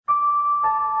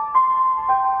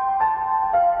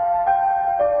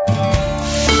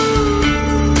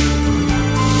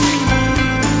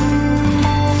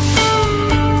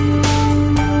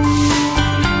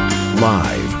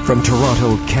From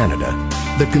Toronto, Canada,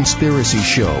 The Conspiracy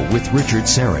Show with Richard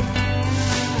Syrett.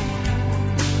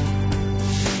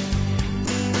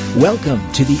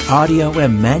 Welcome to the Audio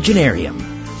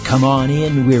Imaginarium. Come on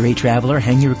in, weary traveler,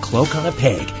 hang your cloak on a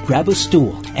peg, grab a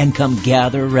stool, and come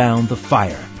gather round the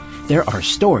fire. There are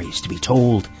stories to be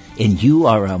told, and you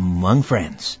are among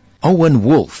friends. Owen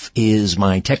Wolf is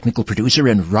my technical producer,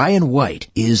 and Ryan White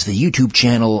is the YouTube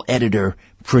channel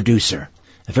editor-producer.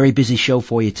 A very busy show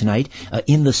for you tonight.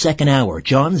 In the second hour,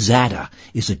 John Zada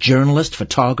is a journalist,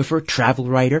 photographer, travel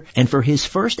writer, and for his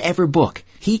first ever book,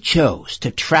 he chose to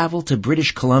travel to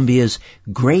British Columbia's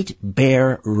Great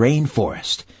Bear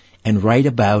Rainforest and write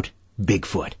about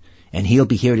Bigfoot. And he'll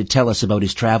be here to tell us about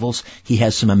his travels. He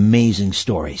has some amazing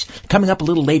stories. Coming up a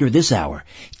little later this hour,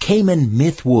 Khaman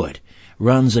Mythwood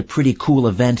runs a pretty cool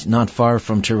event not far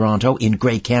from Toronto, in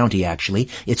Grey County actually.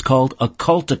 It's called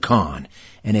Occulticon,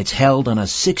 and it's held on a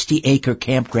 60-acre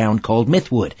campground called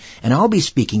Mythwood. And I'll be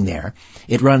speaking there.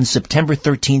 It runs September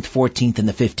 13th, 14th, and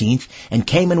the 15th, and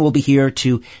Khaman will be here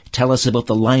to tell us about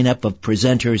the lineup of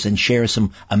presenters and share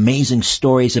some amazing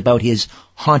stories about his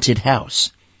haunted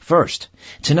house. First,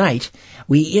 tonight,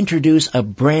 we introduce a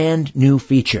brand new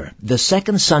feature. The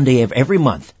second Sunday of every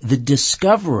month, the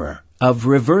discoverer of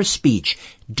reverse speech,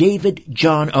 David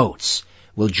John Oates,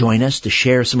 will join us to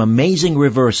share some amazing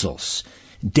reversals.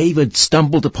 David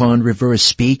stumbled upon reverse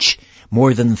speech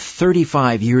more than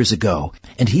 35 years ago,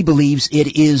 and he believes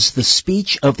it is the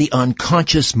speech of the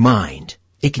unconscious mind.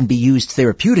 It can be used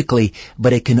therapeutically,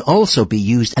 but it can also be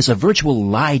used as a virtual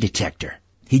lie detector.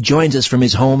 He joins us from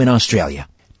his home in Australia.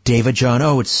 David John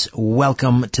Oates,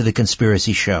 welcome to The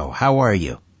Conspiracy Show. How are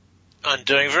you? I'm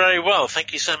doing very well.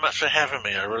 Thank you so much for having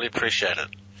me. I really appreciate it.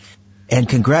 And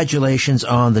congratulations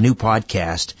on the new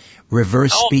podcast,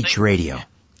 Reverse Speech Radio.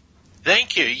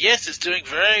 Thank you. Yes, it's doing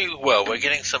very well. We're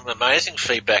getting some amazing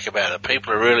feedback about it.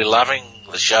 People are really loving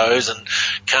the shows and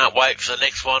can't wait for the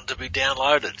next one to be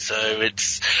downloaded. So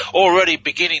it's already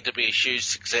beginning to be a huge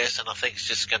success, and I think it's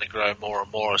just going to grow more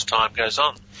and more as time goes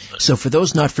on. So for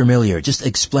those not familiar, just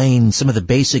explain some of the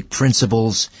basic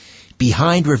principles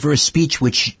behind reverse speech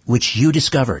which you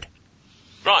discovered.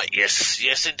 Right,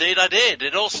 yes indeed I did.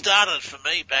 It all started for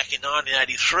me back in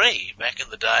 1983, back in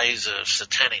the days of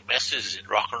satanic messages in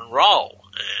rock and roll.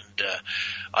 And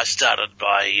I started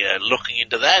by looking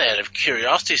into that out of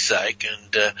curiosity's sake,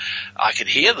 and I could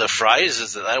hear the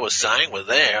phrases that they were saying were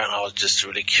there, and I was just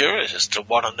really curious as to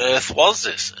what on earth was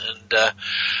this. And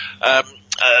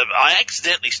I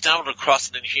accidentally stumbled across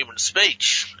an inhuman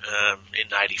speech in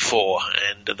 '84,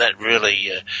 and that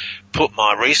really put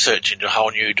my research into a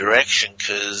whole new direction,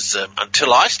 because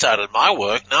until I started my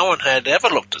work, no one had ever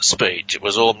looked at speech. It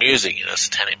was all music,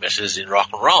 satanic messages in rock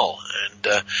and roll.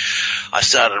 And I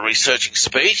started researching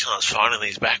speech, and I was finding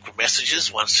these backward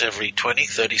messages once every 20,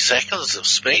 30 seconds of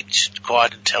speech,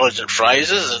 quite intelligent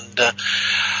phrases, and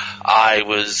I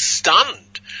was stunned.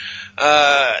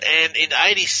 And in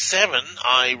 '87,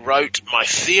 I wrote my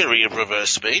theory of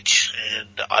reverse speech,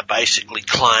 and I basically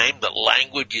claimed that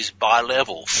language is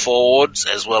bi-level, forwards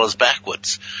as well as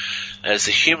backwards. As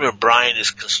the human brain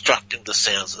is constructing the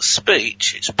sounds of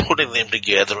speech, it's putting them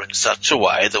together in such a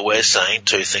way that we're saying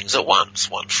two things at once.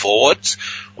 One forwards,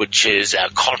 which is our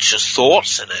conscious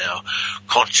thoughts and our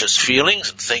conscious feelings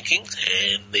and thinking,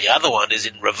 and the other one is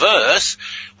in reverse,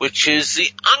 which is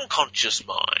the unconscious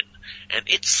mind and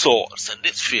its thoughts and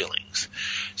its feelings.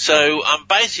 So I'm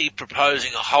basically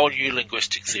proposing a whole new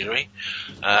linguistic theory.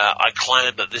 I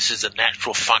claim that this is a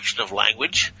natural function of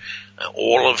language.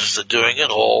 All of us are doing it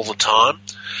all the time.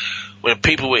 When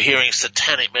people were hearing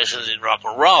satanic messages in rock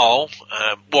and roll,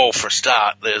 well, for a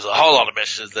start, there's a whole lot of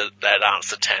messages that aren't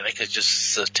satanic. It's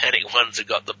just satanic ones that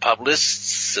got the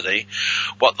publicity.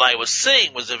 What they were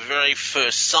seeing was the very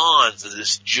first signs of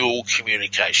this dual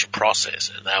communication process,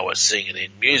 and they were seeing it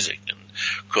in music. And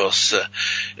of course,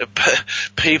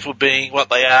 people being what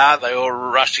they are, they all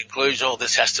rush to conclusion, oh,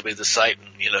 this has to be the Satan,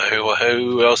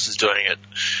 who else is doing it?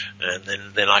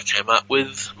 And then I came up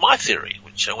with my theory,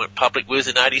 which I went public with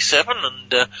in '87,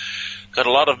 and got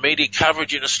a lot of media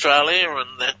coverage in Australia,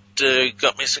 and that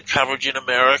got me some coverage in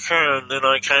America, and then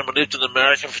I came and lived in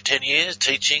America for 10 years,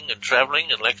 teaching and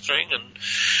travelling and lecturing, and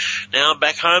now I'm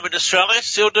back home in Australia,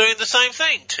 still doing the same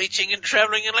thing, teaching and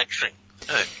travelling and lecturing.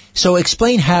 So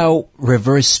explain how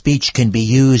reverse speech can be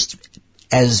used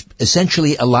as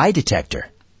essentially a lie detector.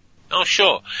 Oh,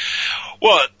 sure.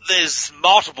 Well, there's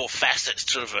multiple facets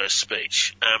to reverse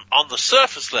speech. On the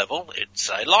surface level, it's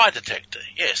a lie detector.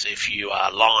 Yes, if you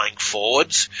are lying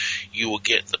forwards, you will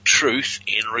get the truth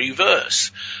in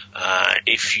reverse.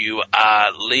 If you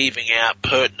are leaving out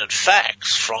pertinent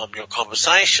facts from your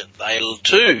conversation, they'll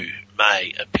too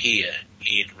may appear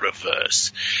in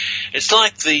reverse. It's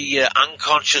like the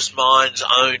unconscious mind's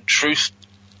own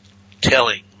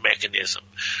truth-telling mechanism.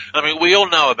 I mean, we all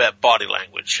know about body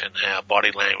language and how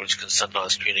body language can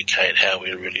sometimes communicate how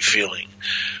we're really feeling.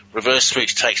 Reverse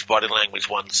speech takes body language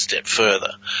one step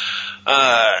further.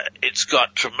 It's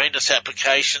got tremendous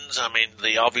applications. I mean,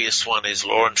 the obvious one is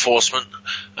law enforcement.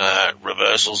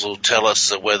 Reversals will tell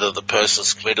us whether the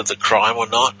person's committed the crime or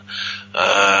not.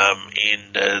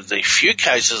 In the few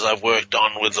cases I've worked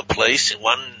on with the police, in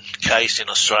one case in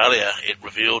Australia, it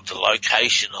revealed the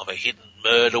location of a hidden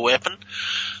murder weapon,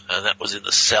 and that was in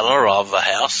the cellar of a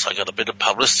house. I got a bit of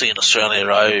publicity in Australia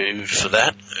for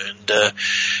that. And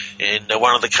in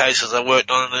one of the cases I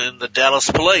worked on in the Dallas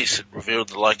police, it revealed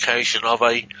the location of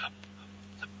a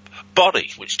body,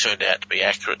 which turned out to be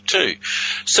accurate too.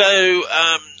 So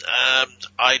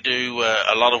I do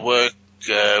a lot of work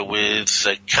with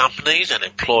companies and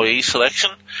employee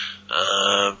selection.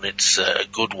 It's a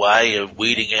good way of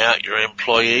weeding out your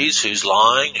employees, who's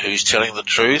lying, who's telling the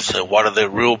truth, and what are their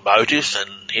real motives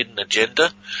and hidden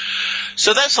agenda.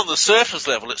 So that's on the surface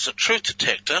level. It's a truth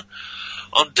detector.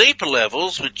 On deeper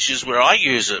levels, which is where I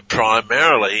use it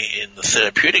primarily in the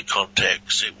therapeutic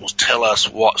context, it will tell us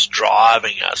what's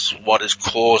driving us, what is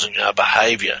causing our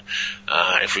behaviour.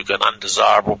 If we've got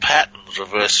undesirable patterns,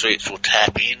 reverse speech will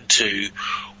tap into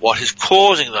what is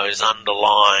causing those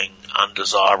underlying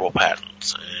undesirable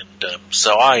patterns. And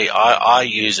so I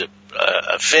use it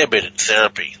a fair bit in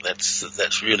therapy.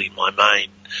 That's really my main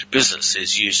business,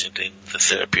 is using it in the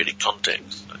therapeutic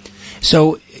context.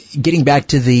 So, getting back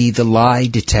to the lie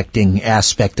detecting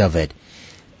aspect of it,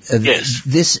 yes.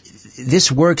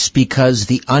 This works because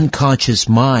the unconscious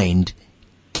mind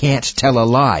can't tell a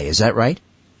lie. Is that right?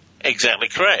 Exactly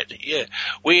correct. Yeah,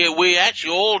 we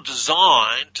actually all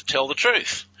designed to tell the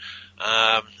truth.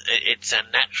 It's a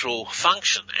natural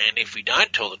function, and if we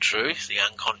don't tell the truth, the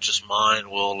unconscious mind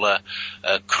will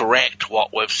correct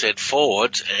what we've said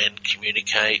forward and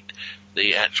communicate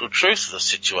the actual truth of the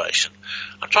situation.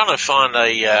 I'm trying to find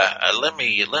let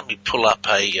me pull up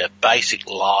a basic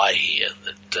lie here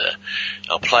that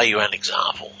I'll play you an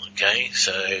example. Okay,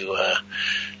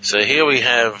 so here we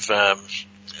have.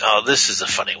 This is a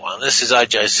funny one. This is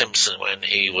O.J. Simpson when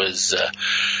he was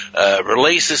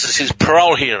released. This is his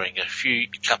parole hearing a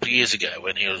couple of years ago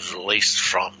when he was released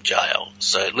from jail.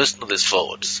 So listen to this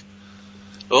forwards.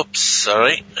 Oops,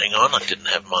 sorry. Hang on, I didn't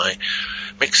have my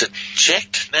mixer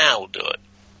checked. Now we'll do it.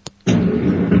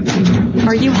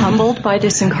 Are you humbled by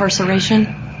this incarceration?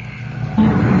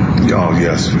 Oh,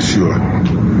 yes, for sure.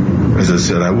 As I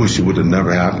said, I wish it would have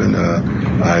never happened.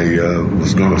 I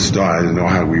was going to start, I didn't know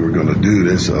how we were going to do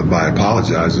this, by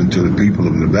apologizing to the people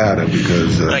of Nevada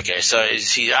because... Okay, so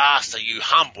as he asked, are you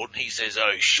humbled? He says,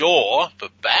 oh, sure,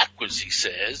 but backwards he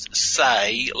says,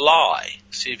 say lie.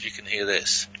 See if you can hear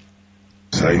this.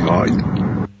 Say lie.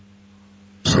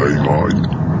 Say lie.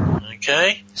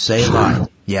 Okay? Say lie.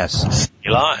 Yes. Say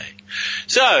lie.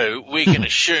 So we can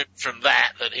assume from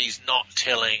that he's not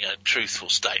telling a truthful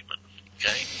statement.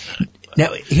 Okay.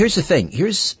 Now, here's the thing.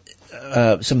 Here's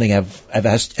something I've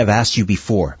asked you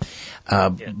before,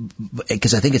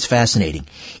 because I think it's fascinating.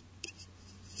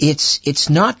 It's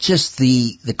not just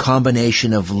the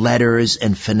combination of letters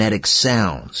and phonetic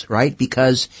sounds, right?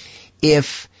 Because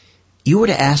if you were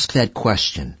to ask that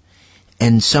question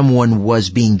and someone was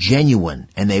being genuine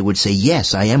and they would say,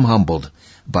 yes, I am humbled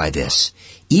by this,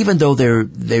 even though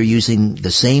they're using the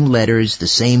same letters,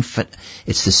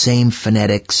 it's the same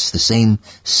phonetics, the same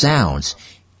sounds,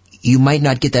 you might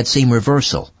not get that same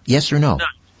reversal. Yes or no?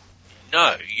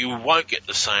 No, you won't get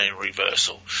the same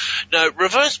reversal. No,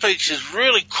 reverse speech is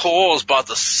really caused by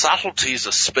the subtleties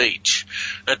of speech.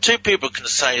 Now, two people can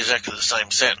say exactly the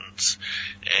same sentence,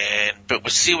 but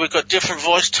we've got different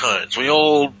voice tones. We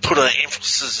all put our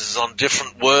emphasis on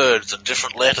different words and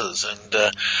different letters,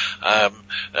 and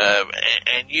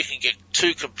you can get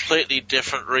two completely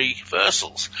different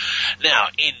reversals. Now,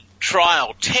 in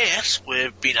trial tests,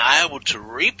 we've been able to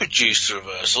reproduce the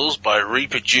reversals by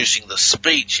reproducing the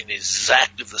speech in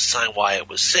exactly the same way it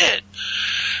was said.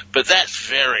 But that's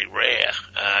very rare.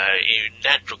 In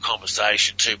natural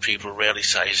conversation, two people rarely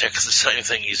say exactly the same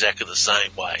thing exactly the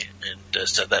same way. And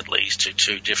so that leads to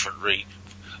two different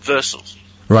reversals.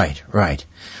 Right.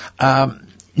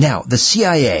 Now, the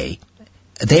CIA,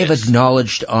 they have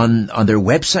acknowledged on their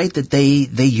website that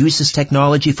they use this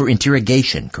technology for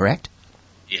interrogation, correct?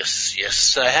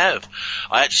 Yes, they have.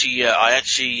 I actually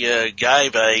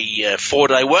gave a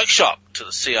 4-day workshop to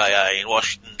the CIA in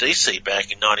Washington D.C.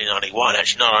 back in 1991.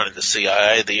 Actually, not only the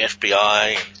CIA, the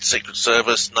FBI, and Secret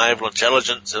Service, Naval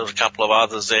Intelligence. There was a couple of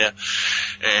others there,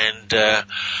 and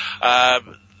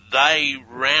they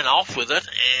ran off with it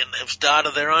and have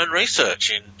started their own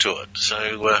research into it. So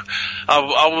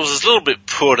I was a little bit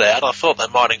put out. I thought they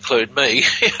might include me,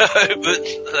 but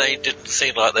they didn't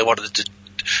seem like they wanted to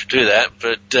do that.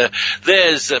 But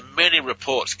there's many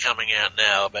reports coming out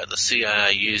now about the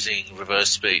CIA using reverse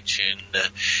speech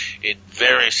in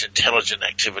various intelligent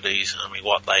activities. I mean,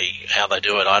 how they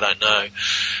do it, I don't know.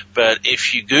 But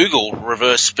if you Google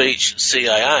reverse speech and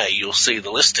CIA, you'll see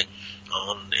the listing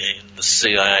in the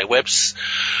CIA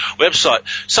website.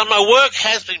 So my work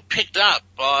has been picked up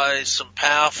by some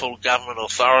powerful government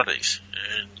authorities,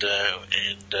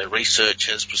 and research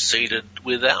has proceeded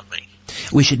without me.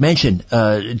 We should mention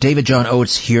David John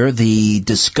Oates here, the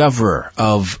discoverer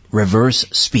of reverse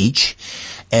speech,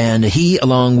 and he,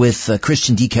 along with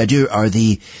Christian Dicadeur, are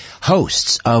the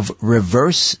hosts of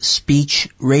Reverse Speech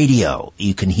Radio.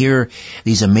 You can hear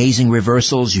these amazing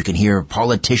reversals. You can hear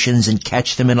politicians and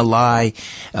catch them in a lie,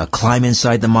 climb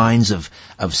inside the minds of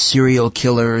serial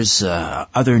killers,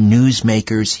 other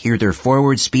newsmakers, hear their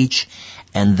forward speech,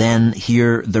 and then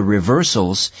hear the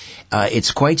reversals.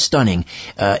 It's quite stunning.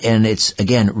 And it's,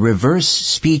 again, Reverse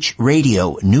Speech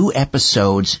Radio. New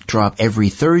episodes drop every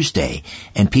Thursday,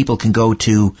 and people can go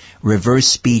to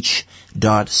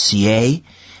reversespeech.ca,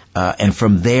 and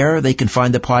from there they can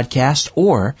find the podcast,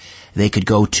 or they could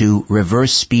go to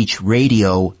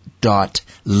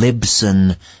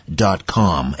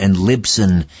reversespeechradio.libsyn.com, and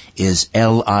Libsyn is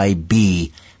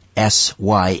LIBSYN.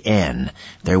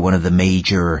 They're one of the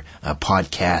major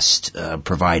podcast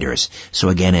providers. So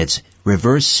again, it's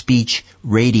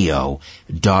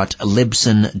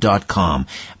reversespeechradio.libsyn.com.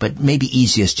 But maybe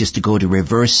easiest just to go to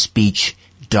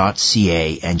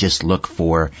reversespeech.ca and just look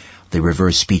for the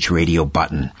Reverse Speech Radio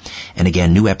button. And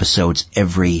again, new episodes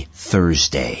every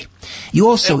Thursday. You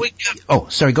also...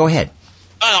 sorry, go ahead.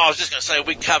 I was just going to say,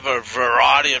 we cover a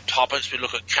variety of topics. We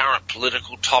look at current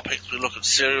political topics. We look at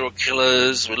serial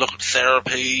killers. We look at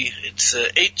therapy. It's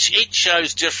each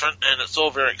show's different, and it's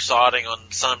all very exciting on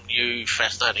some new,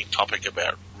 fascinating topic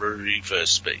about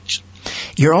reverse speech.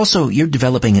 You're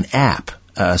developing an app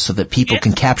so that people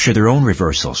can capture their own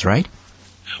reversals, right?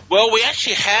 Well, we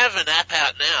actually have an app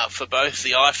out now for both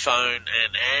the iPhone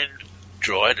and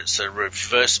Android. It's a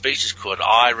reverse speech. It's called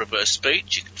iReverse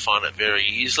Speech. You can find it very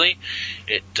easily.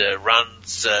 It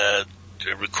runs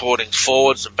recordings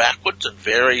forwards and backwards and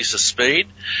varies the speed.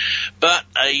 But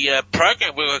a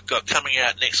program we've got coming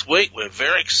out next week we're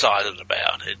very excited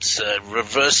about. It's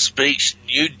reverse speech,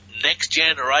 next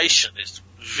generation. It's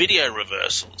video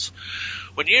reversals.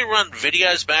 When you run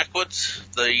videos backwards,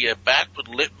 the backward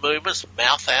lip movements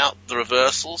mouth out the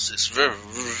reversals. It's very,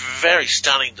 very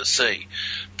stunning to see.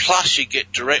 Plus, you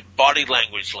get direct body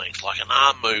language links, like an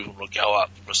arm movement will go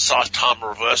up, precise time a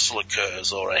reversal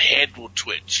occurs, or a head will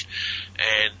twitch,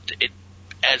 and it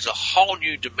adds a whole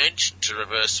new dimension to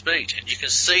reverse speech. And you can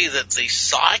see that the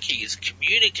psyche is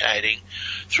communicating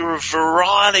through a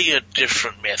variety of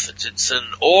different methods. It's an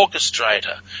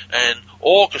orchestrator, an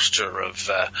orchestra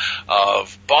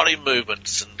of body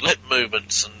movements and lip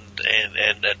movements and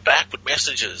backward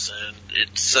messages. And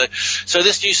it's so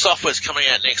this new software is coming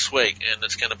out next week, and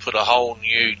it's going to put a whole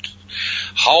new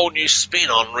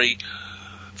spin on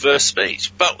reverse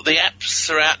speech. But the apps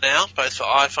are out now, both for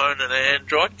iPhone and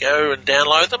Android. Go and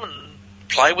download them and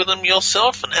play with them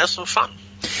yourself and have some fun.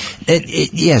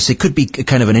 Yes, it could be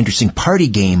kind of an interesting party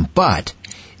game, but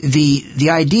the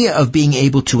idea of being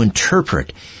able to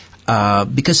interpret,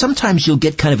 because sometimes you'll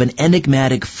get kind of an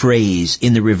enigmatic phrase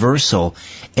in the reversal,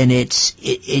 and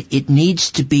it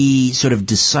needs to be sort of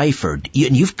deciphered.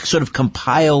 And you've sort of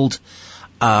compiled,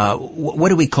 what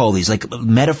do we call these? Like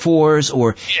metaphors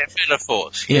or? Yeah,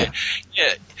 metaphors. Yeah.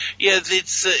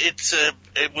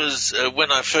 It was when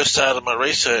I first started my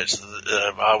research,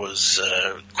 I was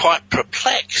quite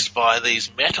perplexed by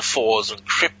these metaphors and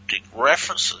cryptic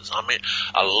references. I mean,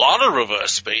 a lot of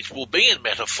reverse speech will be in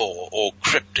metaphor or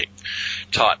cryptic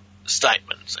type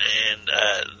statements, and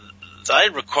they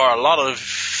require a lot of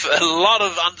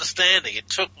understanding. It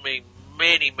took me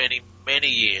many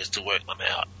years to work them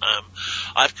out.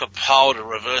 I've compiled a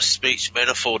reverse speech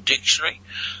metaphor dictionary,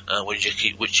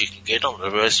 which you can get on the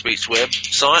Reverse Speech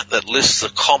website, that lists the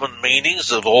common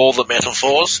meanings of all the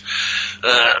metaphors.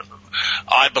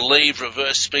 I believe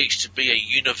reverse speech to be a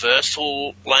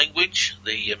universal language.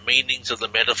 The meanings of the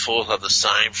metaphors are the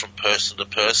same from person to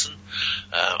person.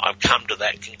 I've come to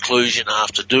that conclusion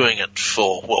after doing it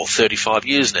for, 35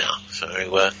 years now. So,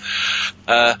 and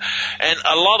a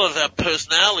lot of our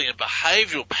personality and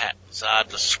behavioural patterns are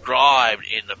described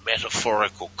in the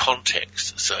metaphorical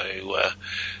context. So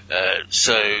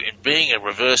in being a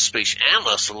reverse speech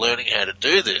analyst and learning how to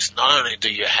do this, not only do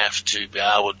you have to be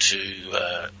able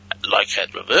to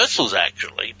locate reversals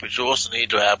accurately, but you also need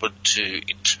to be able to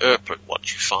interpret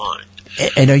what you find.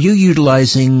 And are you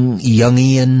utilizing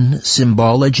Jungian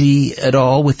symbology at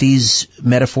all with these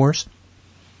metaphors?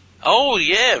 Oh,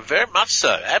 yeah, very much so.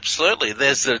 Absolutely.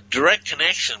 There's a direct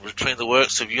connection between the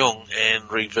works of Jung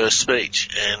and reverse speech.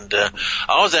 And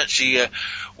I was actually,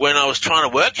 when I was trying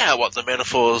to work out what the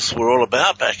metaphors were all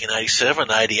about back in 87,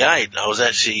 88, I was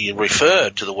actually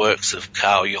referred to the works of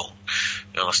Carl Jung.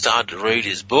 And I started to read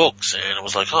his books, and I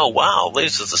was like, oh, wow,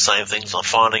 these are the same things I'm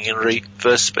finding in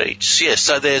reverse speech. Yes,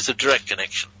 so there's a direct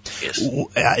connection. Yes.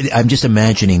 I'm just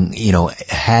imagining,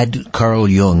 had Carl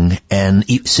Jung and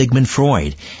Sigmund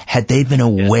Freud, had they been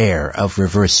aware of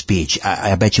reverse speech,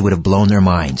 I bet you would have blown their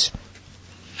minds.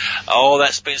 Oh,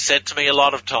 that's been said to me a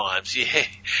lot of times.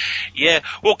 Yeah.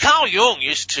 Well, Carl Jung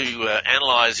used to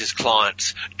analyze his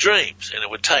clients' dreams, and it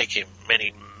would take him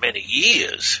many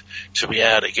years to be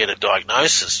able to get a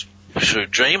diagnosis through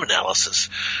dream analysis.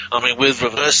 I mean, with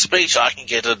reverse speech, I can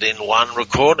get it in one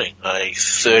recording. A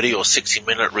 30 or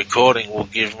 60-minute recording will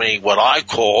give me what I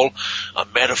call a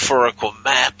metaphorical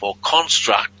map or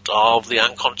construct of the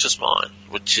unconscious mind,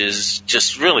 which is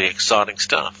just really exciting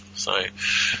stuff. So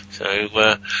I'm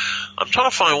trying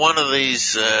to find one of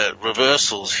these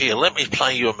reversals here. Let me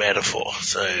play you a metaphor.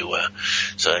 So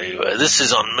this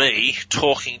is on me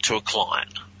talking to a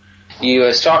client.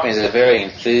 You strike me as a very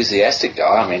enthusiastic guy.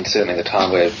 I mean, certainly the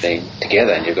time we've been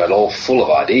together and you've got all full of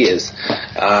ideas.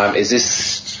 Is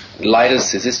this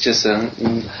latest, is this just a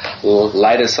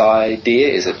latest idea?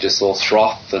 Is it just all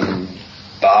froth and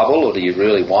babble, or do you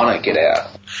really want to get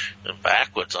out? And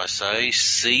backwards, I say,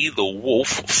 see the wolf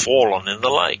fallen in the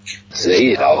lake.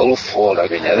 See the wolf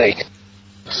fallen in the lake.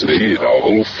 See the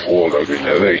wolf fallen in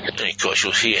the lake. And of course,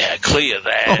 you'll hear how clear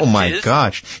that is. Oh, my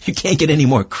gosh. You can't get any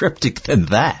more cryptic than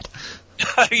that.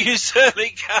 You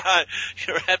certainly can't.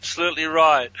 You're absolutely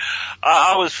right.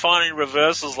 I was finding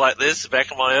reversals like this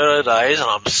back in my early days, and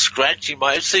I'm scratching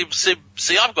my. See,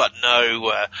 I've got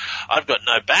no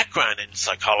background in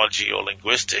psychology or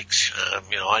linguistics.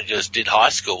 I just did high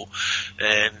school,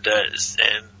 and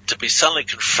to be suddenly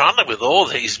confronted with all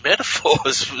these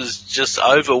metaphors was just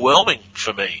overwhelming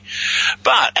for me.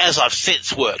 But as I've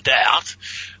since worked out,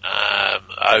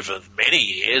 over many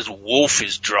years, wolf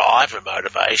is drive and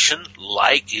motivation,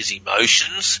 lake is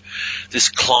emotions. This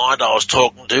client I was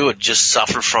talking to had just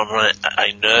suffered from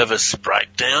a nervous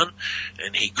breakdown,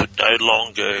 and he could no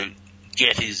longer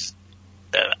get his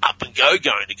up and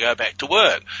going to go back to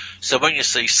work. So when you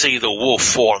see the wolf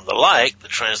fall in the lake, the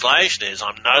translation is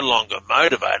I'm no longer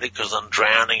motivated because I'm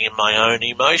drowning in my own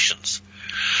emotions.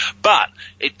 But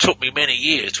it took me many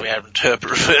years to have interpret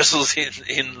reversals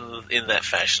in that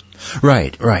fashion.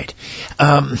 Right.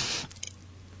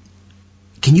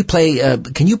 Can you play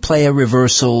a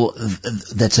reversal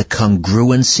that's a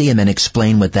congruency and then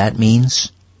explain what that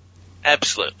means?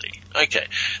 Absolutely. Okay.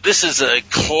 This is a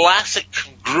classic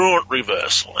congruent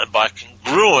reversal, and by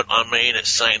congruent I mean it's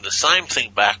saying the same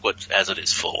thing backwards as it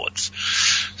is forwards.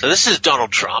 So this is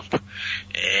Donald Trump,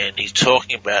 and he's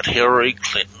talking about Hillary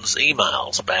Clinton's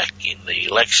emails back in the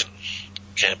election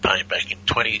campaign back in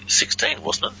 2016,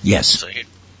 wasn't it? Yes. So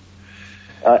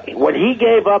when he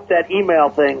gave up that email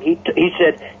thing, he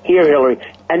said, "Here, Hillary."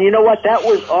 And you know what? That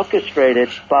was orchestrated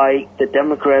by the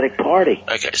Democratic Party.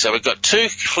 Okay, so we've got two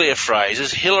clear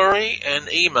phrases, Hillary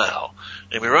and email.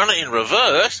 And we run it in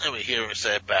reverse, and we hear him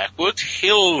say it backwards,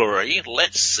 Hillary,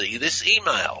 let's see this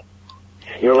email.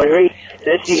 Hillary,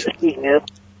 let's see this email.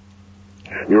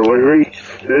 Hillary,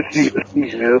 let's see this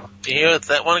email. Do you hear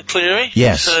that one clearly?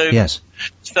 Yes, yes.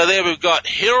 So there we've got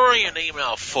Hillary and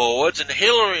email forwards and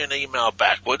Hillary and email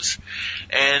backwards,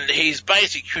 and he's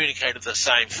basically communicated the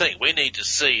same thing. We need to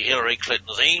see Hillary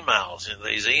Clinton's emails, and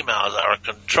these emails are a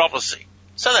controversy.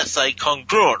 So that's a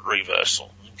congruent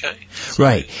reversal. Okay.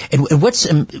 Right. And what's,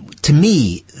 to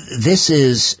me, this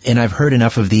is, and I've heard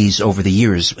enough of these over the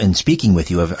years, and speaking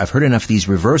with you, I've heard enough of these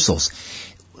reversals.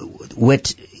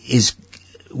 What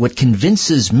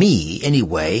convinces me,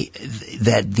 anyway,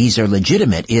 that these are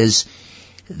legitimate is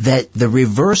that the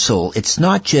reversal, it's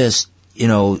not just,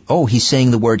 he's saying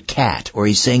the word cat or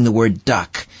he's saying the word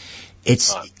duck.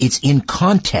 It's in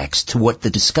context to what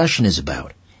the discussion is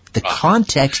about. The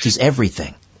context is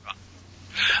everything.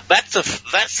 That's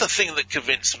the thing that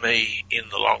convinced me in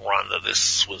the long run that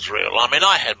this was real. I mean,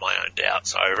 I had my own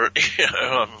doubts over it, you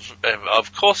know,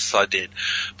 of course I did.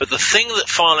 But the thing that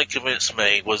finally convinced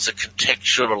me was the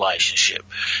contextual relationship.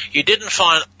 You didn't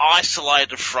find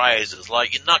isolated phrases,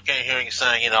 like you're not going to hear him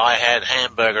saying, you know, I had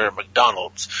hamburger at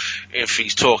McDonald's if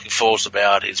he's talking false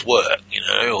about his work, you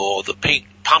know, or the pink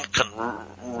pumpkin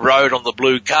rode on the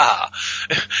blue car.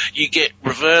 You get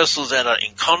reversals that are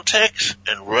in context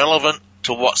and relevant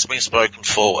to what's been spoken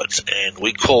forwards, and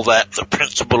we call that the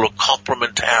principle of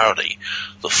complementarity.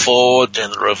 The forward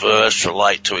and the reverse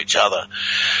relate to each other.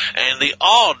 And the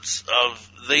odds of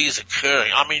these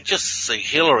occurring, I mean, just see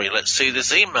Hillary, let's see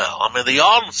this email. I mean, the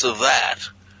odds of that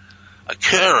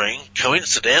occurring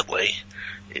coincidentally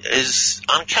is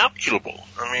uncalculable.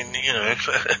 I mean, you know,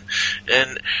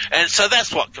 and so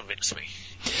that's what convinced me.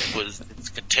 It was its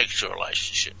contextual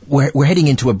relationship. We're heading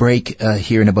into a break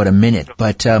here in about a minute,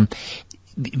 but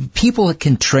people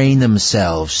can train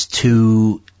themselves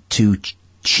to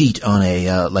cheat on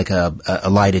a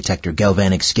lie detector,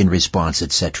 galvanic skin response,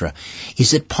 etc.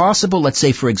 Is it possible, let's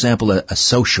say, for example, a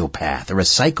sociopath or a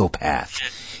psychopath,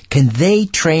 can they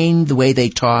train the way they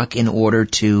talk in order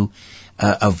to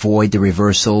avoid the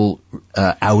reversal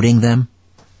outing them?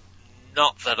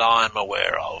 Not that I'm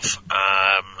aware of.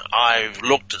 I've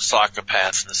looked at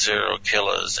psychopaths and serial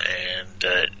killers, and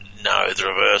no, the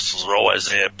reversals are always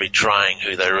there, betraying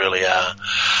who they really are.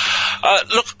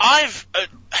 Look,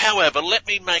 however, let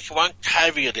me make one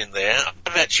caveat in there.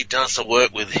 I've actually done some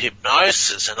work with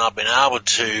hypnosis, and I've been able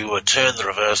to turn the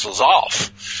reversals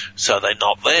off, so they're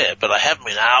not there. But I haven't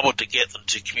been able to get them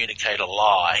to communicate a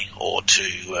lie or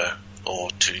to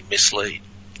mislead.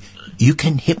 You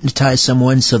can hypnotize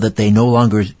someone so that they no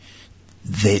longer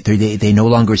no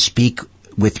longer speak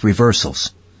with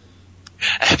reversals.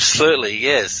 Absolutely,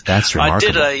 yes. That's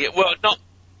remarkable. I did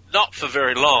not for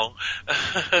very long,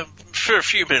 for a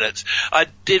few minutes. I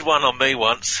did one on me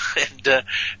once,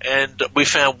 and we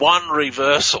found one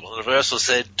reversal. The reversal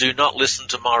said, "Do not listen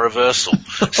to my reversal."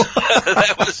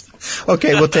 That was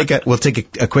okay. We'll take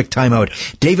a quick time out.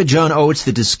 David John Oates,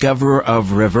 the discoverer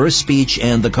of reverse speech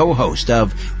and the co-host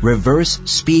of Reverse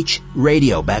Speech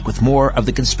Radio, back with more of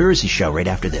The Conspiracy Show right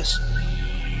after this.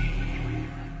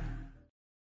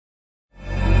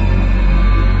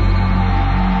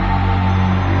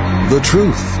 The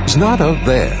truth is not out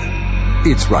there.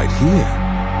 It's right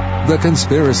here. The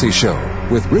Conspiracy Show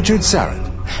with Richard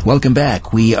Syrett. Welcome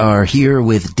back. We are here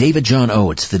with David John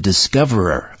Oates, the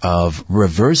discoverer of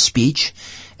reverse speech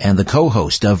and the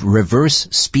co-host of Reverse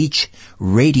Speech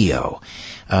Radio,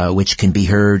 which can be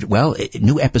heard,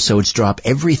 new episodes drop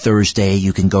every Thursday.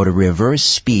 You can go to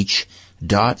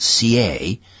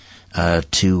reversespeech.ca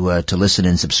to listen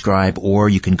and subscribe, or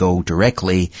you can go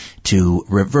directly to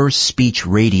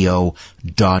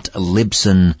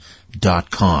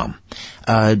reversespeechradio.libsyn.com.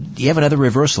 Do you have another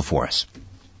reversal for us?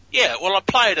 Yeah, well, I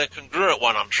played a congruent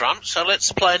one on Trump, so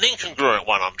let's play an incongruent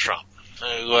one on Trump.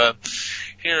 So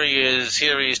here he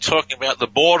is talking about the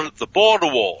border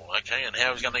wall, okay, and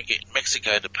how he's going to get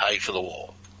Mexico to pay for the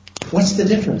wall. What's the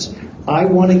difference? I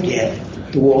want to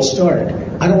get the wall started.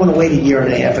 I don't want to wait a year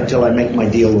and a half until I make my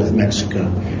deal with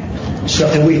Mexico. So,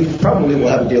 and we probably will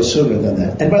have a deal sooner than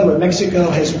that. And by the way, Mexico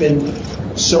has been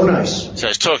so nice. So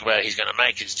he's talking about he's going to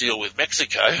make his deal with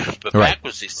Mexico, but right.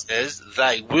 Backwards he says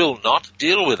they will not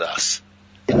deal with us.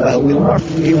 Will not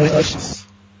deal with us.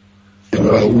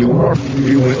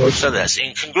 So that's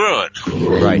incongruent.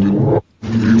 Right.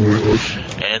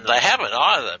 And they haven't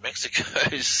either. Mexico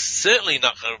is certainly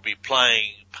not going to be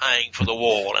paying for the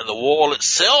wall, and the wall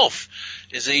itself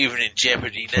is even in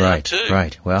jeopardy now too.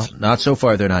 Right. Well, not so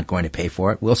far. They're not going to pay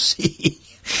for it. We'll see.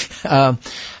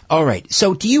 All right.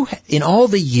 So, do you, in all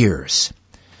the years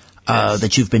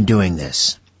that you've been doing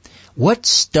this, what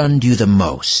stunned you the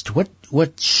most? What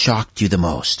shocked you the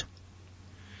most?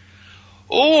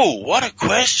 Oh, what a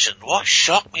question. What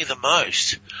shocked me the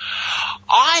most?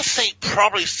 I think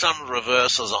probably some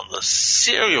reversals on the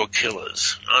serial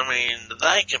killers. I mean,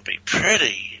 they can be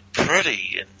pretty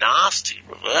nasty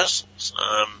reversals.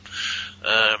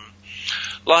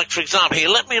 Like, for example, here,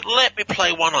 let me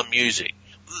play one on music.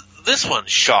 This one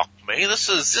shocked me. This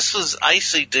was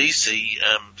AC/DC,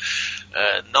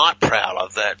 Night Prowler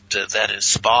that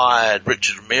inspired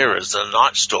Richard Ramirez, the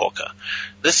Night Stalker.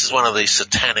 This is one of these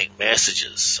satanic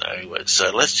messages.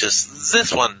 So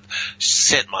this one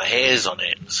sent my hairs on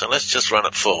end. So let's just run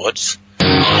it forwards.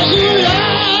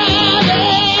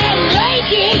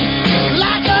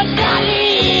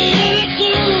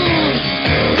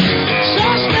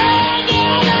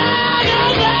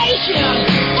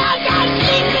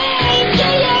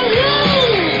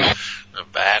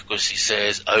 Backwards he says,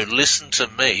 "Oh, listen to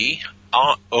me."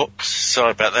 Oh, oops,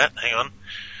 sorry about that. Hang on.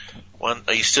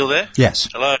 Are you still there? Yes.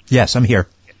 Hello? Yes, I'm here.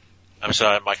 I'm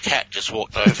sorry, my cat just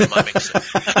walked over my mixer.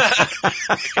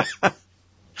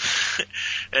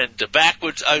 And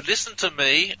backwards, "Oh, listen to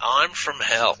me, I'm from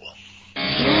hell."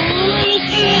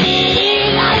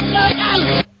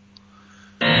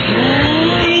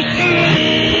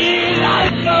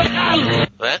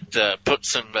 That put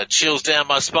some chills down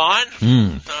my spine.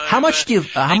 So, how much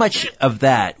of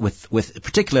that,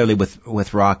 particularly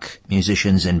with rock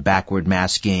musicians and backward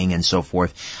masking and so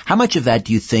forth, how much of that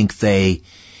do you think they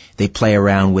play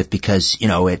around with because,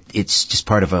 it's just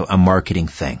part of a marketing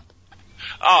thing?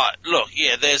 Oh, look,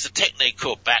 yeah, there's a technique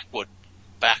called backward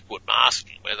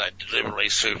masking where they deliberately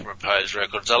superimpose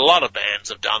records. A lot of bands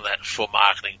have done that for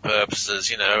marketing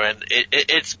purposes, and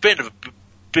it's been a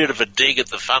bit of a dig at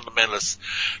the fundamentalist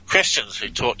Christians who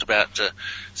talked about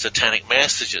satanic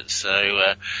messages.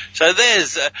 So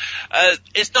there's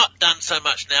it's not done so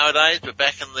much nowadays, but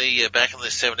back in the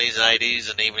 70s, 80s,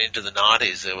 and even into the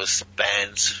 90s, there was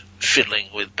bands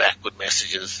fiddling with backward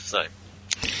messages. So.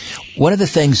 One of the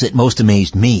things that most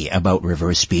amazed me about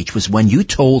reverse speech was when you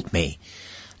told me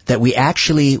that we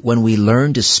actually, when we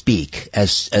learn to speak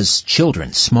as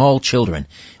children, small children,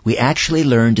 we actually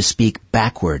learn to speak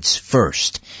backwards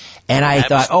first. And I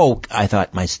thought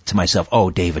to myself,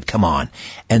 "Oh, David, come on."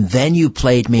 And then you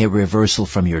played me a reversal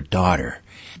from your daughter.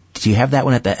 Do you have that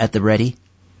one at the ready?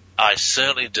 I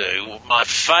certainly do. My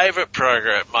favorite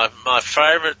program, my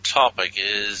favorite topic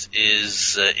is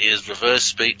reverse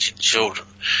speech in children.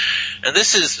 And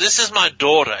this is my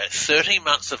daughter at 13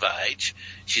 months of age.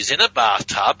 She's in a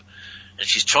bathtub and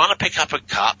she's trying to pick up a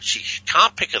cup. She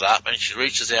can't pick it up and she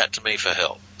reaches out to me for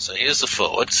help. So here's the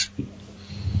forwards.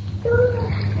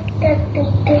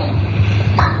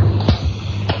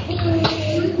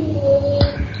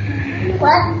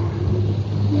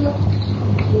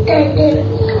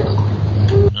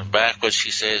 And backwards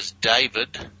she says,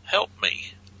 "David, help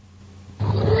me."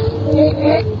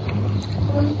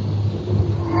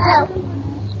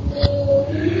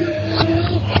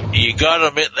 You got to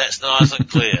admit that's nice and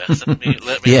clear. So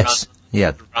let me yes.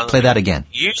 Play that again.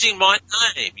 Using my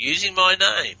name.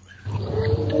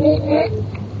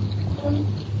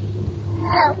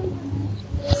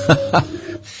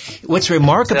 What's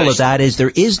remarkable of that is there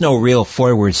is no real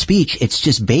forward speech. It's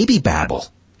just baby babble.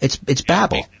 It's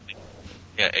babble.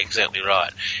 Yeah, exactly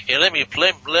right. Here, let me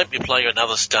play you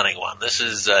another stunning one. This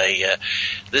is a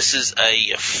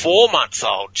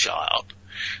 4-month-old child,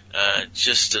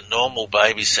 just a normal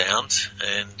baby sound,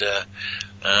 and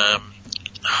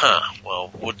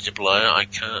well, would you blow? I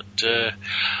can't.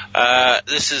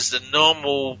 This is the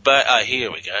normal.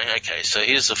 Here we go. Okay, so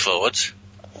here's the forwards.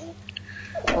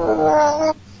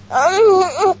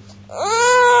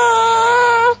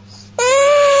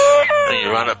 And you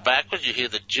run it backwards, you hear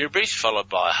the gibberish followed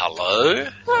by hello. You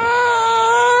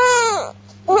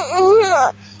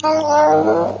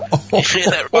hear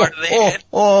that right at the end?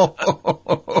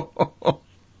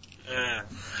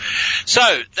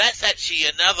 So that's actually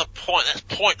another point. That's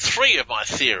point 3 of my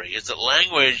theory, is that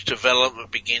language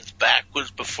development begins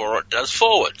backwards before it does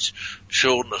forwards.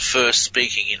 Children are first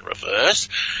speaking in reverse,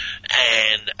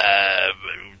 and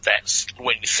that's,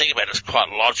 when you think about it, it's quite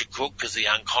logical because the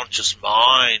unconscious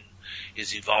mind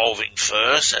is evolving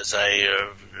first as they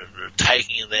are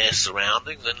taking in their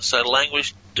surroundings, and so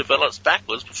language develops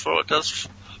backwards before it does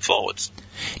forwards.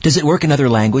 Does it work in other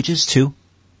languages too?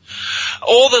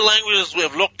 All the languages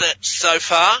we've looked at so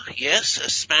far, yes,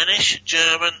 Spanish,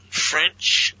 German,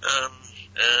 French,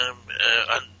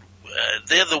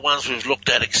 they're the ones we've looked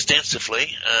at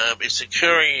extensively. It's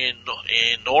occurring in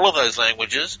all of those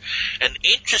languages, and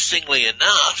interestingly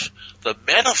enough, the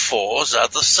metaphors are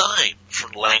the same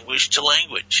from language to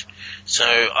language. So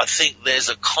I think there's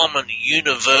a common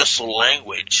universal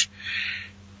language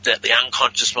that the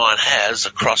unconscious mind has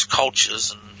across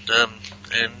cultures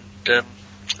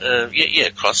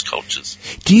across cultures.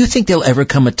 Do you think there'll ever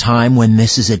come a time when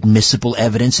this is admissible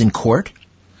evidence in court?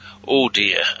 Oh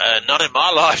dear, not in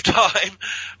my lifetime.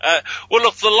 Well,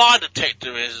 look, the lie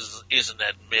detector isn't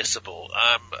admissible.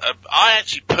 I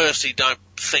actually personally don't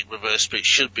think reverse speech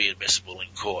should be admissible in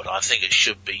court. I think it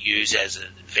should be used as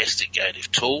an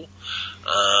investigative tool.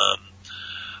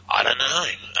 I don't know.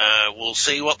 We'll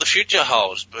see what the future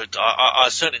holds, but I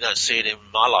certainly don't see it in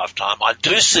my lifetime. I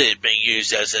do see it being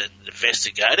used as an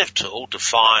investigative tool to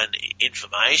find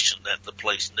information that the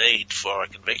police need for a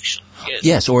conviction.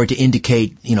 Yes, or to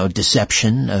indicate,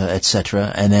 deception,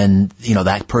 etc. And then,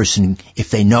 that person, if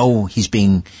they know he's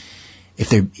being,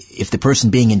 if the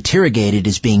person being interrogated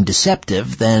is being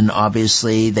deceptive, then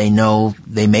obviously they know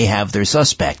they may have their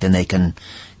suspect, and they can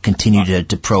continue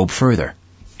to probe further.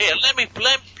 Yeah, let me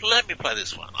play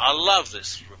this one. I love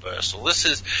this reversal.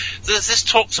 This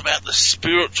talks about the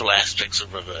spiritual aspects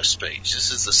of reverse speech.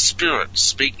 This is the spirit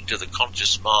speaking to the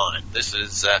conscious mind. This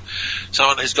is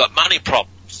someone who's got money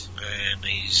problems and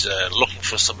he's looking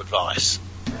for some advice.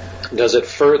 Does it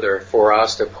further for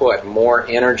us to put more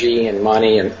energy and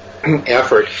money and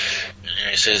effort? And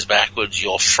he says backwards,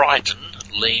 "You're frightened,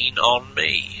 lean on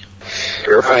me."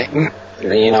 You're frightened,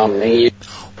 lean on me.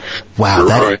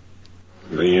 Wow,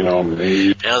 Lean on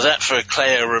me. How's that for a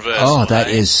clear reversal? Oh, that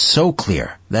is so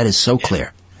clear. That is so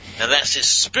clear. And that's his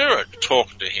spirit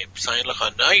talking to him, saying, "Look, I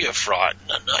know you're frightened.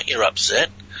 I know you're upset.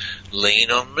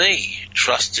 Lean on me.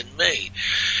 Trust in me."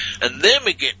 And then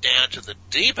we get down to the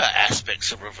deeper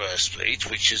aspects of reverse speech,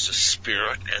 which is the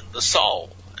spirit and the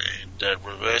soul. And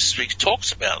reverse speech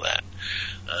talks about that.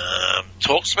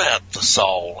 Talks about the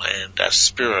soul and our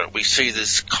spirit. We see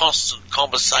this constant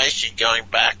conversation going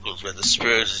backwards where the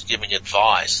spirit is giving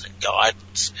advice and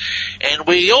guidance. And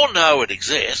we all know it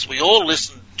exists. We all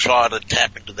listen, try to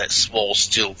tap into that small,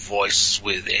 still voice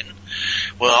within.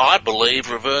 Well, I believe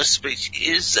reverse speech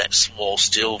is that small,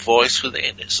 still voice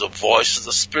within. It's the voice of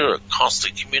the spirit,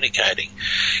 constantly communicating,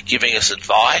 giving us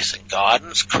advice and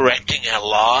guidance, correcting our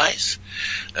lies,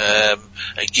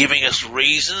 giving us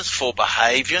reasons for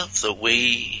behaviour that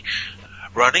we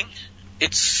running.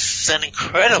 It's an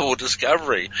incredible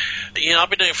discovery. You know,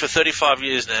 I've been doing it for 35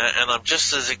 years now, and I'm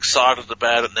just as excited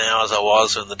about it now as I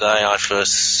was on the day I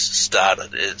first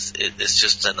started. It's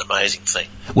just an amazing thing.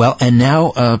 Well, and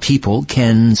now people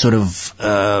can sort of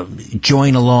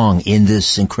join along in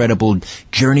this incredible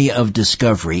journey of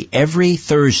discovery. Every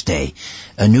Thursday,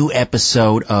 a new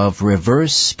episode of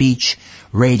Reverse Speech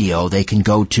Radio. They can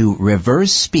go to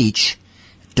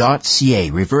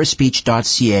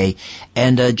reversespeech.ca,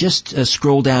 and just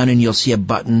scroll down and you'll see a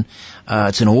button.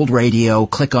 It's an old radio.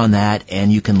 Click on that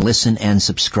and you can listen and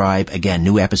subscribe. Again,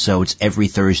 new episodes every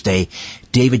Thursday.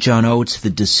 David John Oates, the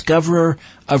discoverer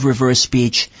of reverse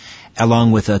speech,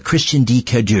 along with Christian D.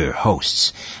 Cadur,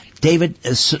 hosts. David,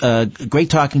 great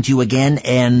talking to you again,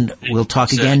 and we'll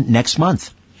talk again next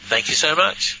month. Thank you so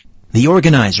much. The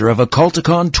organizer of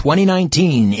Occulticon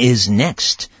 2019 is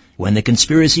next, when the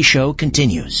Conspiracy Show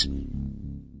continues.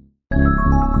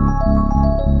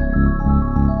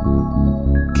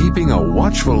 Keeping a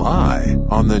watchful eye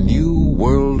on the New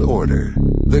World Order.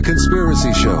 The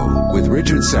Conspiracy Show with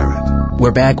Richard Serrett.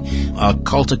 We're back.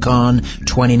 Occulticon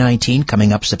 2019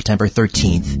 coming up September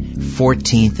 13th,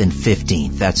 14th, and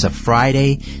 15th. That's a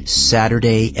Friday,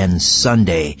 Saturday, and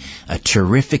Sunday. A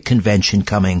terrific convention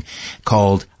coming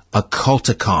called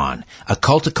Occulticon.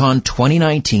 Occulticon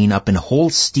 2019 up in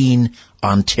Holstein,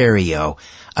 Ontario,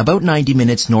 about 90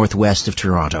 minutes northwest of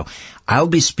Toronto. I'll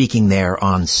be speaking there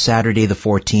on Saturday the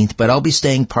 14th, but I'll be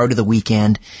staying part of the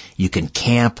weekend. You can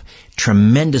camp.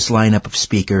 Tremendous lineup of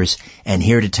speakers. And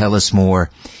here to tell us more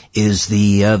is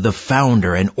the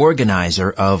founder and organizer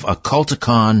of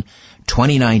Occulticon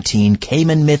 2019,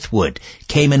 Khaman Mythwood.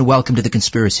 Khaman, welcome to the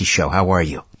Conspiracy Show. How are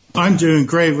you? I'm doing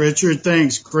great, Richard.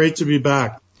 Thanks. Great to be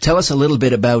back. Tell us a little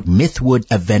bit about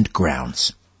Mythwood Event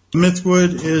Grounds.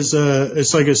 Mythwood is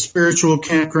it's like a spiritual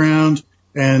campground,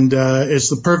 and it's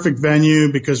the perfect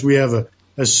venue because we have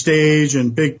a stage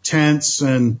and big tents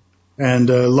and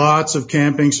lots of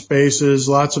camping spaces,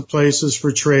 lots of places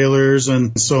for trailers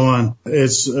and so on.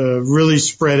 It's really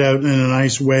spread out in a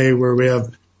nice way where we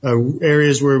have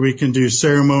areas where we can do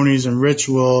ceremonies and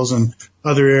rituals, and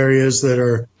other areas that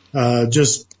are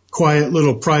just quiet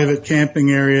little private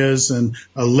camping areas, and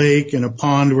a lake and a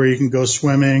pond where you can go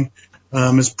swimming.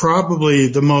 It's probably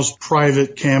the most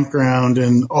private campground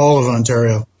in all of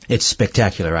Ontario. It's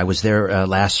spectacular. I was there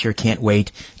last year. Can't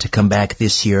wait to come back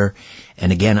this year.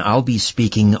 And again, I'll be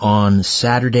speaking on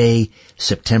Saturday,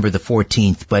 September the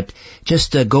 14th. But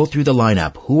just go through the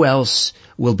lineup. Who else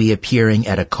will be appearing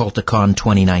at Occulticon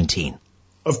 2019?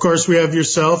 Of course, we have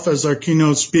yourself as our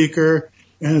keynote speaker,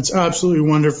 and it's absolutely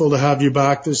wonderful to have you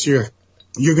back this year.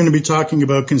 You're going to be talking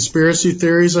about conspiracy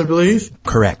theories, I believe?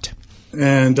 Correct.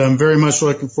 And I'm very much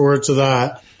looking forward to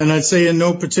that. And I'd say in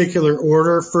no particular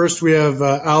order. First, we have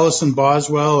Alison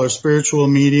Boswell, our spiritual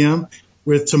medium,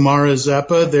 with Tamara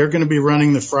Zeppa. They're going to be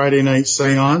running the Friday night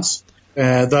seance.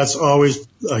 That's always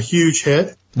a huge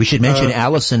hit. We should mention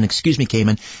Alison, excuse me,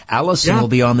 Khaman. Alison will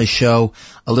be on the show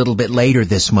a little bit later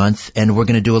this month, and we're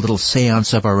going to do a little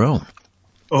seance of our own.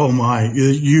 Oh my,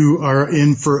 you are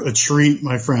in for a treat,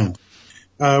 my friend.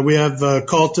 We have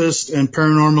occultist and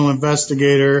paranormal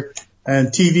investigator and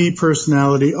TV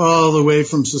personality all the way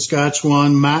from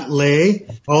Saskatchewan, Matt Lay.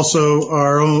 Also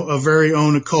our very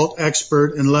own occult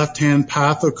expert and left-hand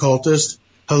path occultist,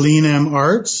 Helene M.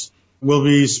 Arts. will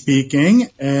be speaking,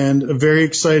 and very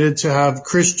excited to have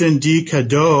Christian D.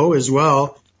 Cadeau as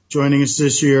well joining us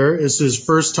this year. It's his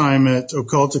first time at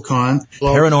Occulticon.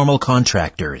 Paranormal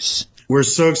Contractors. We're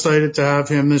so excited to have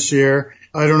him this year.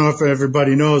 I don't know if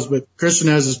everybody knows, but Christian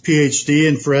has his PhD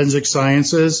in forensic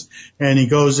sciences, and he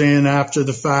goes in after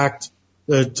the fact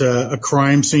that a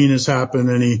crime scene has happened,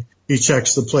 and he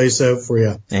checks the place out for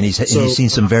you. And he's seen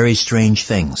some very strange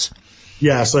things.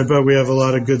 Yes, I bet we have a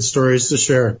lot of good stories to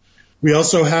share. We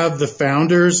also have the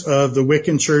founders of the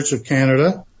Wiccan Church of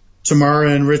Canada,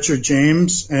 Tamara and Richard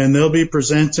James, and they'll be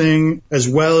presenting as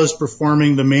well as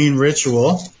performing the main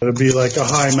ritual. It'll be like a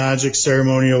high magic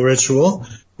ceremonial ritual.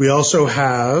 We also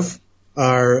have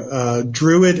our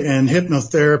druid and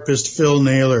hypnotherapist, Phil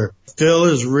Naylor. Phil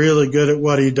is really good at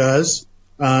what he does.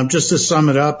 Just to sum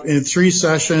it up, in 3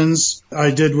 sessions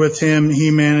I did with him,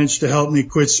 he managed to help me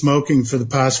quit smoking for the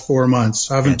past 4 months.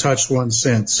 I haven't touched one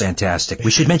since. Fantastic. We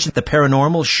should mention the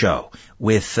Paranormal Show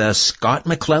with Scott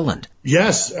McClelland.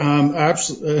 Yes,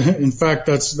 absolutely. In fact,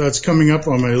 that's coming up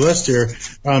on my list here.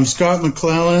 Scott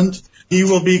McClelland, he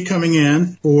will be coming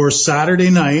in for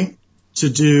Saturday night to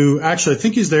do, actually I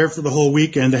think he's there for the whole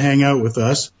weekend to hang out with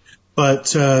us. But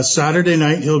Saturday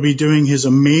night, he'll be doing his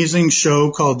amazing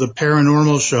show called The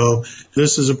Paranormal Show.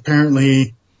 This is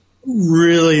apparently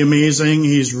really amazing.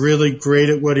 He's really great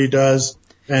at what he does.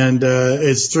 And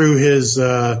it's through his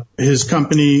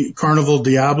company, Carnival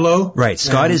Diablo. Right.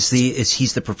 Scott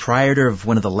he's the proprietor of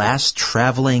one of the last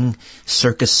traveling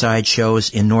circus sideshows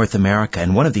in North America,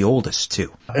 and one of the oldest,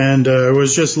 too. And I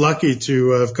was just lucky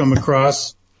to have come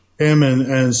across him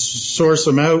and source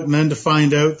him out, and then to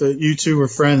find out that you two were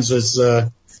friends has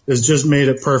just made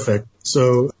it perfect.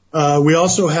 So we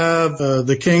also have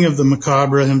the king of the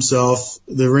macabre himself,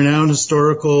 the renowned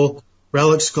historical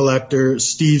relics collector,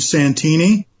 Steve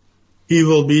Santini. He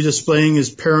will be displaying his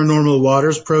Paranormal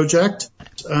Waters project.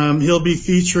 He'll be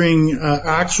featuring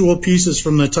actual pieces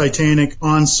from the Titanic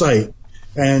on site,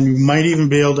 and you might even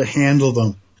be able to handle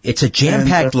them. It's a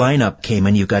jam-packed lineup,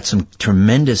 Khaman. You've got some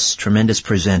tremendous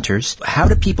presenters. How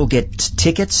do people get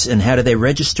tickets, and how do they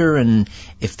register? And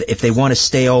if they want to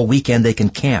stay all weekend, they can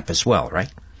camp as well, right?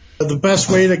 The best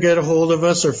way to get a hold of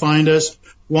us or find us,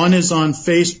 one is on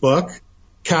Facebook,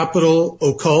 capital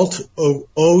Occult,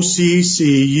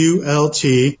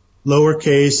 OCCULT,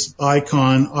 lowercase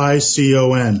icon,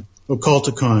 ICON,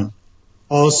 Occulticon.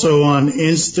 Also on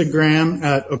Instagram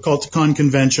at Occulticon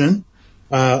Convention.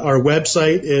 Our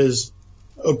website is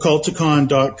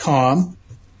occulticon.com,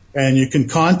 and you can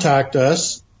contact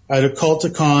us at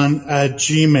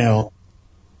occulticon@gmail.com.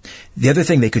 The other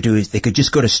thing they could do is they could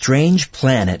just go to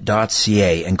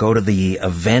strangeplanet.ca and go to the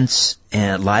events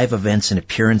and live events and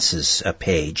appearances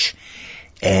page,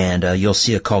 and you'll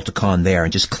see Occulticon there,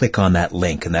 and just click on that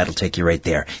link, and that'll take you right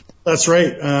there. That's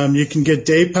right. You can get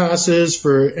day passes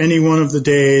for any one of the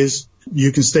days.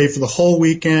 You can stay for the whole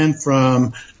weekend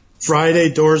from Friday,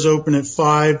 doors open at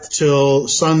 5 till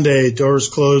Sunday, doors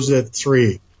closed at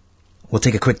 3. We'll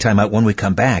take a quick time out. When we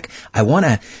come back, I want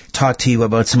to talk to you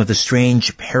about some of the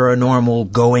strange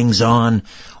paranormal goings-on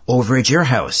over at your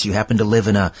house. You happen to live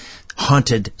in a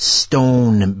haunted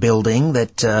stone building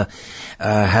that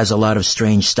has a lot of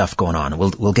strange stuff going on.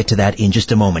 We'll get to that in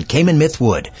just a moment. Khaman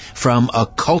Mythwood from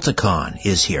Occulticon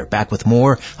is here, back with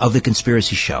more of The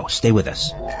Conspiracy Show. Stay with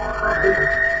us.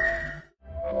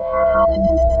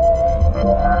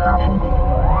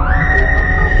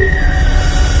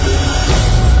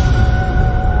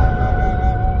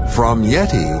 From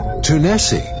Yeti to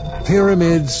Nessie,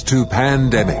 pyramids to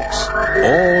pandemics,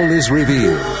 all is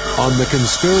revealed on The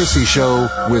Conspiracy Show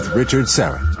with Richard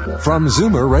Serrett from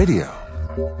Zoomer Radio.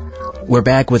 We're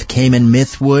back with Khaman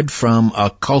Mythwood from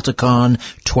Occulticon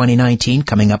 2019,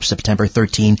 coming up September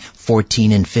 13,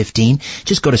 14, and 15.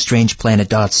 Just go to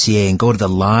strangeplanet.ca and go to the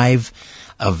live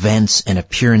events and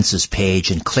appearances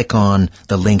page and click on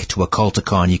the link to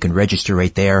Occulticon. You can register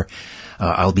right there.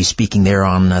 I'll be speaking there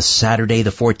on Saturday the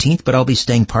 14th, but I'll be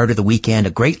staying part of the weekend. A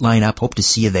great lineup. Hope to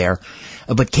see you there.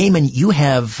 But Khaman, you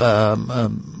have a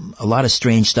lot of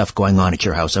strange stuff going on at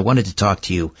your house. I wanted to talk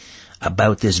to you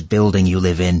about this building you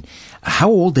live in. How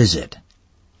old is it?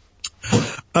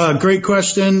 Great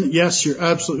question. Yes, you're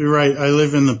absolutely right. I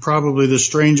live in probably the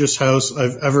strangest house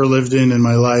I've ever lived in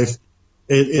my life.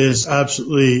 It is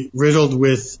absolutely riddled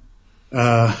with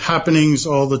happenings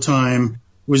all the time.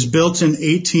 Was built in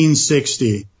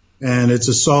 1860, and it's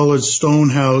a solid stone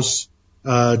house,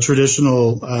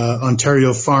 traditional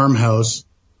Ontario farmhouse.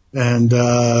 And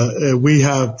we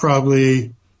have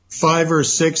probably 5 or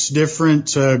 6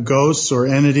 different ghosts or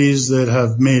entities that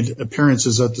have made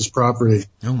appearances at this property.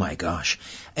 Oh my gosh!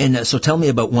 And so tell me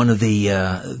about one of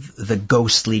the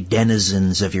ghostly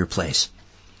denizens of your place.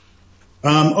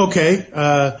 Okay.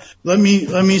 Let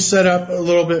me set up a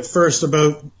little bit first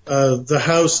about the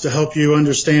house to help you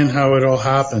understand how it all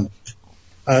happened.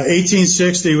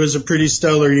 1860 was a pretty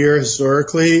stellar year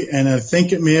historically, and I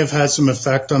think it may have had some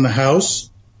effect on the house.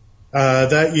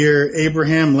 That year,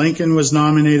 Abraham Lincoln was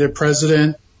nominated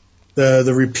president.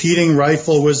 The repeating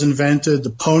rifle was invented. The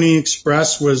Pony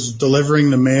Express was delivering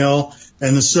the mail,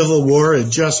 and the Civil War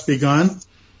had just begun.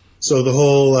 So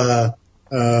the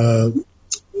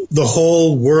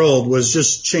whole world was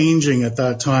just changing at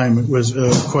that time. It was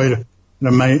quite an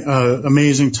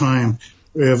amazing time.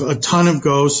 We have a ton of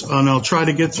ghosts, and I'll try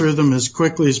to get through them as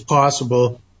quickly as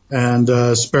possible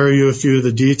and spare you a few of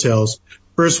the details.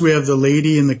 First, we have the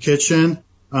lady in the kitchen.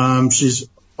 She's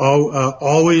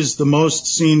always the most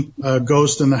seen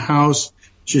ghost in the house.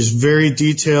 She's very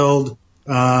detailed.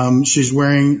 She's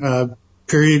wearing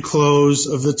period clothes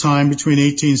of the time between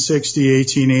 1860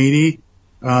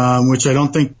 1880, which I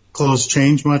don't think clothes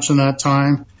changed much in that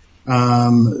time.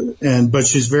 But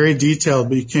she's very detailed,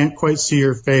 but you can't quite see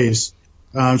her face.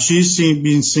 She's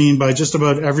being seen by just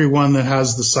about everyone that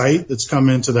has the sight that's come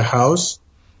into the house.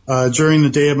 During the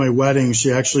day of my wedding,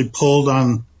 she actually pulled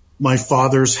on my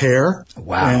father's hair.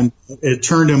 Wow. And it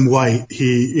turned him white.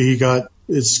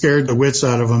 It scared the wits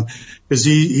out of him because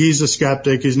he's a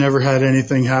skeptic. He's never had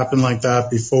anything happen like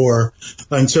that before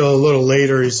until a little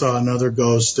later he saw another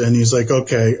ghost and he's like,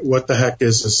 okay, what the heck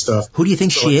is this stuff? Who do you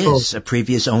think she is? A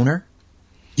previous owner?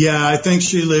 Yeah, I think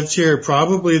she lived here,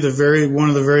 probably one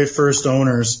of the very first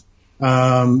owners.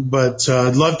 But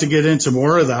I'd love to get into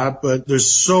more of that, but there's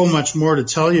so much more to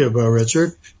tell you about,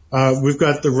 Richard. We've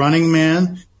got the running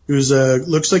man who's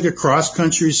looks like a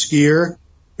cross-country skier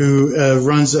who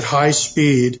runs at high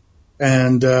speed.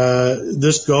 And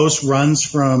this ghost runs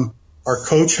from our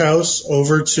coach house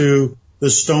over to the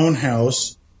stone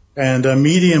house. And a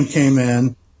medium came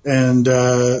in and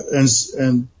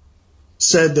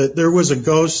said that there was a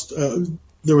ghost.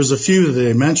 There was a few that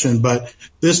they mentioned, but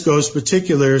this ghost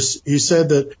particular, he said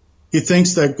that he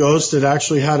thinks that ghost had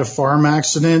actually had a farm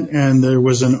accident and there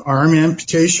was an arm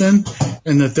amputation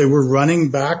and that they were running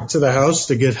back to the house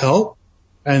to get help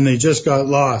and they just got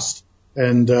lost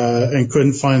and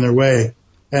couldn't find their way.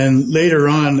 And later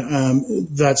on,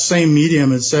 that same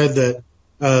medium had said that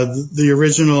the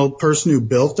original person who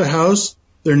built the house,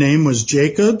 their name was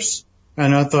Jacobs.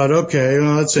 And I thought, okay,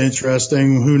 well, that's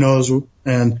interesting. Who knows?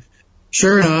 And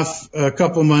sure enough, a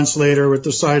couple months later, we're at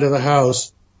the side of the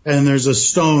house, and there's a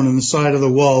stone in the side of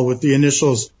the wall with the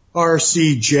initials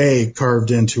RCJ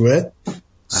carved into it.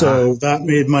 So that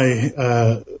made my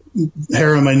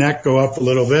hair on my neck go up a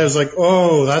little bit. I was like,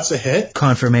 oh, that's a hit.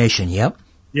 Confirmation, yep.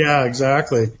 Yeah,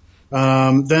 exactly.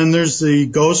 Then there's the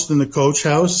ghost in the coach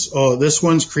house. Oh, this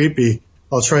one's creepy.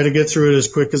 I'll try to get through it as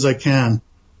quick as I can.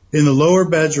 In the lower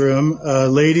bedroom, a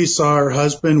lady saw her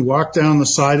husband walk down the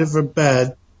side of her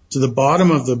bed to the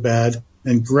bottom of the bed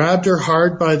and grabbed her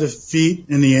hard by the feet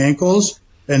and the ankles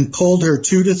and pulled her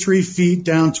 2 to 3 feet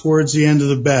down towards the end of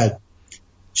the bed.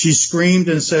 She screamed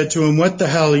and said to him, "What the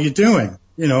hell are you doing?"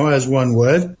 You know, as one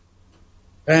would.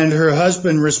 And her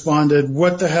husband responded,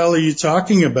 "What the hell are you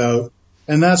talking about?"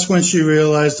 And that's when she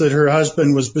realized that her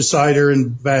husband was beside her in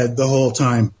bed the whole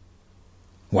time.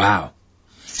 Wow.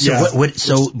 So yeah.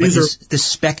 The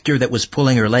specter that was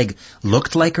pulling her leg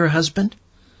looked like her husband?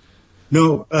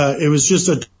 No, it was just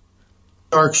a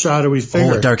dark, shadowy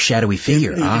figure. Oh, a dark, shadowy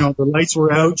figure. You know, the lights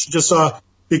were out. She just saw,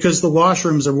 because the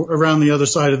washrooms are around the other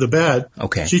side of the bed.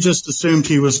 Okay. She just assumed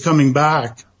he was coming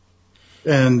back,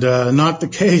 and not the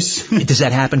case. Does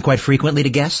that happen quite frequently to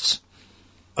guests?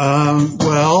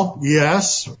 Well,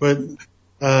 yes, but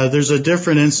there's a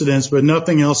different incidence, but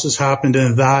nothing else has happened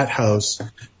in that house.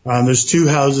 There's 2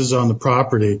 houses on the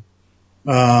property.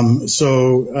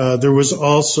 So there was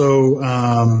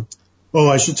also,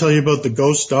 I should tell you about the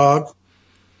ghost dog.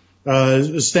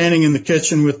 Standing in the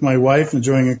kitchen with my wife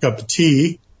enjoying a cup of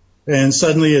tea, and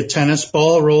suddenly a tennis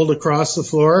ball rolled across the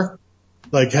floor,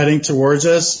 like heading towards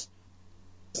us.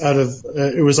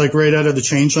 It was like right out of The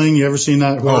Changeling. You ever seen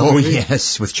that horror movie?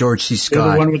 Yes, with George C.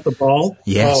 Scott. The one with the ball?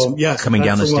 Yes, yes, coming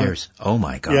down the stairs. Oh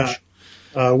my gosh.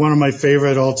 Yeah, one of my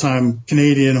favorite all-time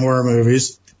Canadian horror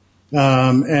movies.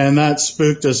 And that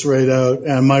spooked us right out.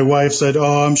 And my wife said,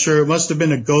 "Oh, I'm sure it must have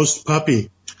been a ghost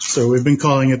puppy." So we've been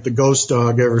calling it the ghost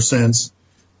dog ever since.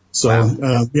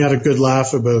 So we had a good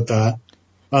laugh about that.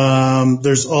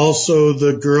 There's also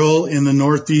the girl in the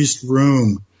northeast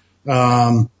room.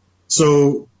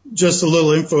 So just a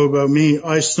little info about me.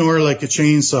 I snore like a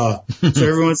chainsaw. So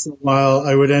every once in a while,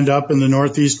 I would end up in the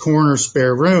northeast corner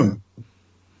spare room.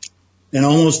 And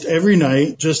almost every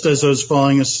night, just as I was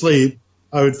falling asleep,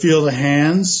 I would feel the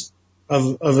hands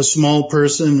of a small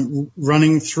person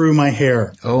running through my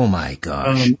hair. Oh, my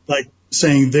gosh. Like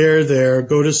saying, there,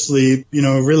 go to sleep,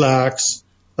 relax,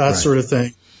 that sort of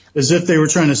thing. As if they were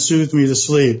trying to soothe me to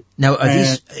sleep. Now,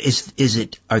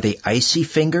 are they icy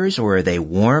fingers or are they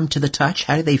warm to the touch?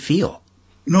 How do they feel?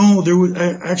 No,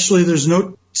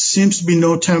 seems to be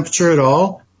no temperature at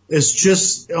all. It's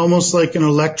just almost like an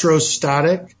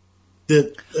electrostatic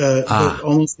that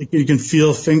almost like you can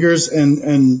feel fingers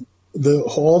and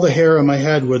all the hair on my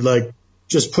head would like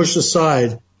just push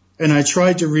aside. And I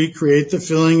tried to recreate the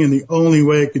feeling, and the only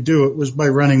way I could do it was by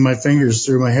running my fingers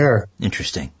through my hair.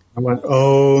 Interesting. I went,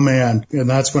 oh, man. And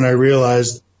that's when I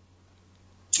realized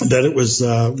that it was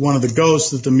one of the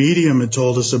ghosts that the medium had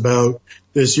told us about,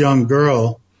 this young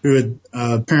girl who had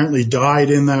apparently died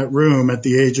in that room at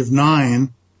the age of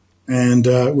 9, and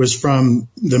was from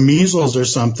the measles or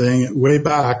something way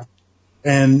back.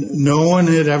 And no one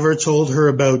had ever told her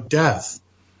about death,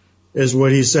 is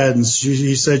what he said. And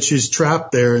he said she's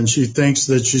trapped there, and she thinks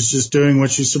that she's just doing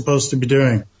what she's supposed to be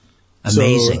doing.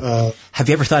 Amazing. So, have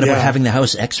you ever thought about having the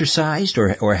house exorcised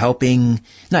or helping,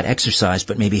 not exorcised,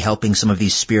 but maybe helping some of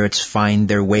these spirits find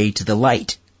their way to the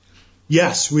light?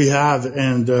 Yes, we have.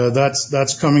 And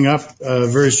that's coming up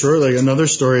very shortly. Another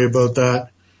story about that.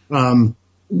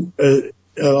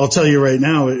 I'll tell you right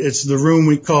now, it's the room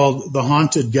we call the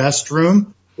haunted guest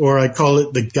room, or I call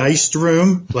it the Geist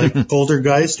room, like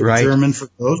poltergeist or German for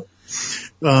ghost.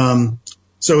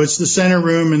 So it's the center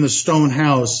room in the stone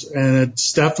house, and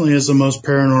it's definitely is the most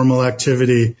paranormal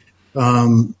activity.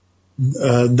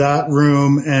 That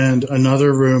room and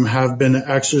another room have been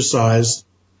exorcised,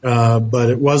 but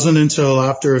it wasn't until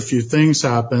after a few things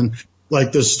happened,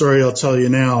 like this story I'll tell you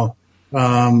now.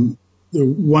 The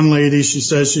one lady, she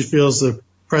says she feels the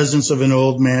presence of an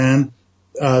old man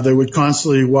that would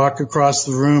constantly walk across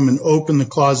the room and open the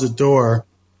closet door.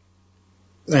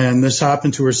 And this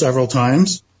happened to her several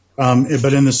times.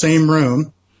 But in the same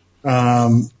room,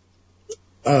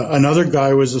 another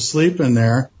guy was asleep in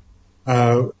there,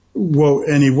 and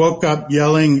he woke up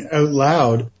yelling out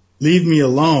loud, "Leave me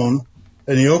alone."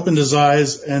 And he opened his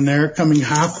eyes, and there, coming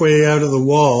halfway out of the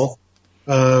wall,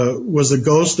 was a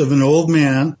ghost of an old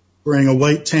man wearing a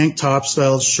white tank top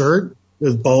style shirt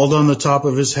with bald on the top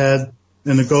of his head.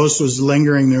 And the ghost was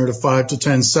lingering there to 5 to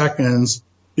 10 seconds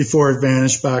before it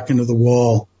vanished back into the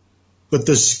wall. But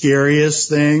the scariest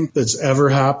thing that's ever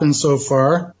happened so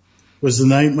far was the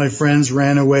night my friends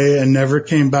ran away and never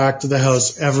came back to the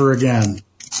house ever again.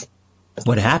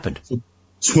 What happened?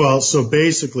 Well, so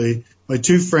basically, my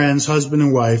two friends, husband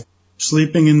and wife,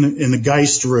 sleeping in the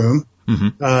Geist room.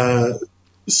 Mm-hmm.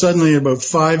 Suddenly, about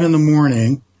 5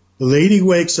 a.m, the lady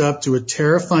wakes up to a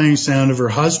terrifying sound of her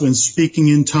husband speaking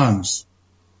in tongues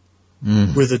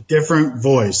with a different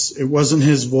voice. It wasn't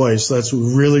his voice. That's what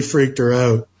really freaked her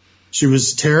out. She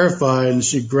was terrified, and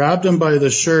she grabbed him by the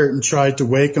shirt and tried to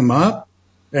wake him up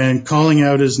and calling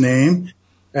out his name.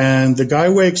 And the guy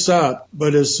wakes up,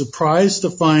 but is surprised to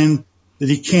find that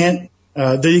he can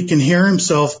hear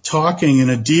himself talking in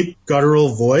a deep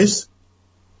guttural voice.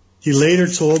 He later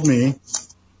told me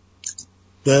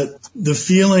that the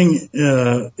feeling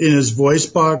in his voice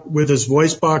box, with his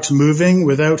voice box moving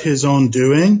without his own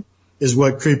doing, is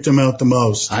what creeped him out the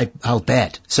most. I'll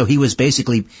bet. So he was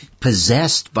basically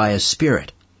possessed by a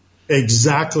spirit.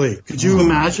 Exactly. Could you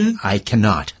imagine? I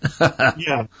cannot.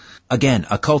 Yeah. Again,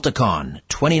 Occulticon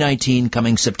 2019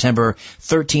 coming September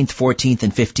 13th, 14th,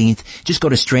 and 15th. Just go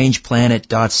to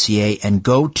strangeplanet.ca and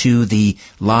go to the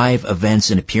live events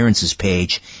and appearances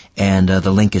page, and the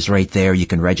link is right there. You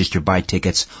can register, buy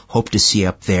tickets. Hope to see you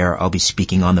up there. I'll be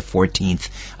speaking on the 14th.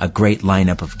 A great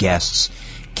lineup of guests.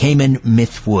 Khaman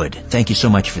Mythwood, thank you so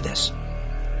much for this.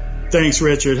 Thanks,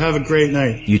 Richard. Have a great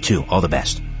night. You too. All the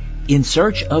best. In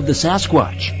Search of the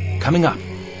Sasquatch, coming up.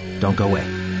 Don't go away.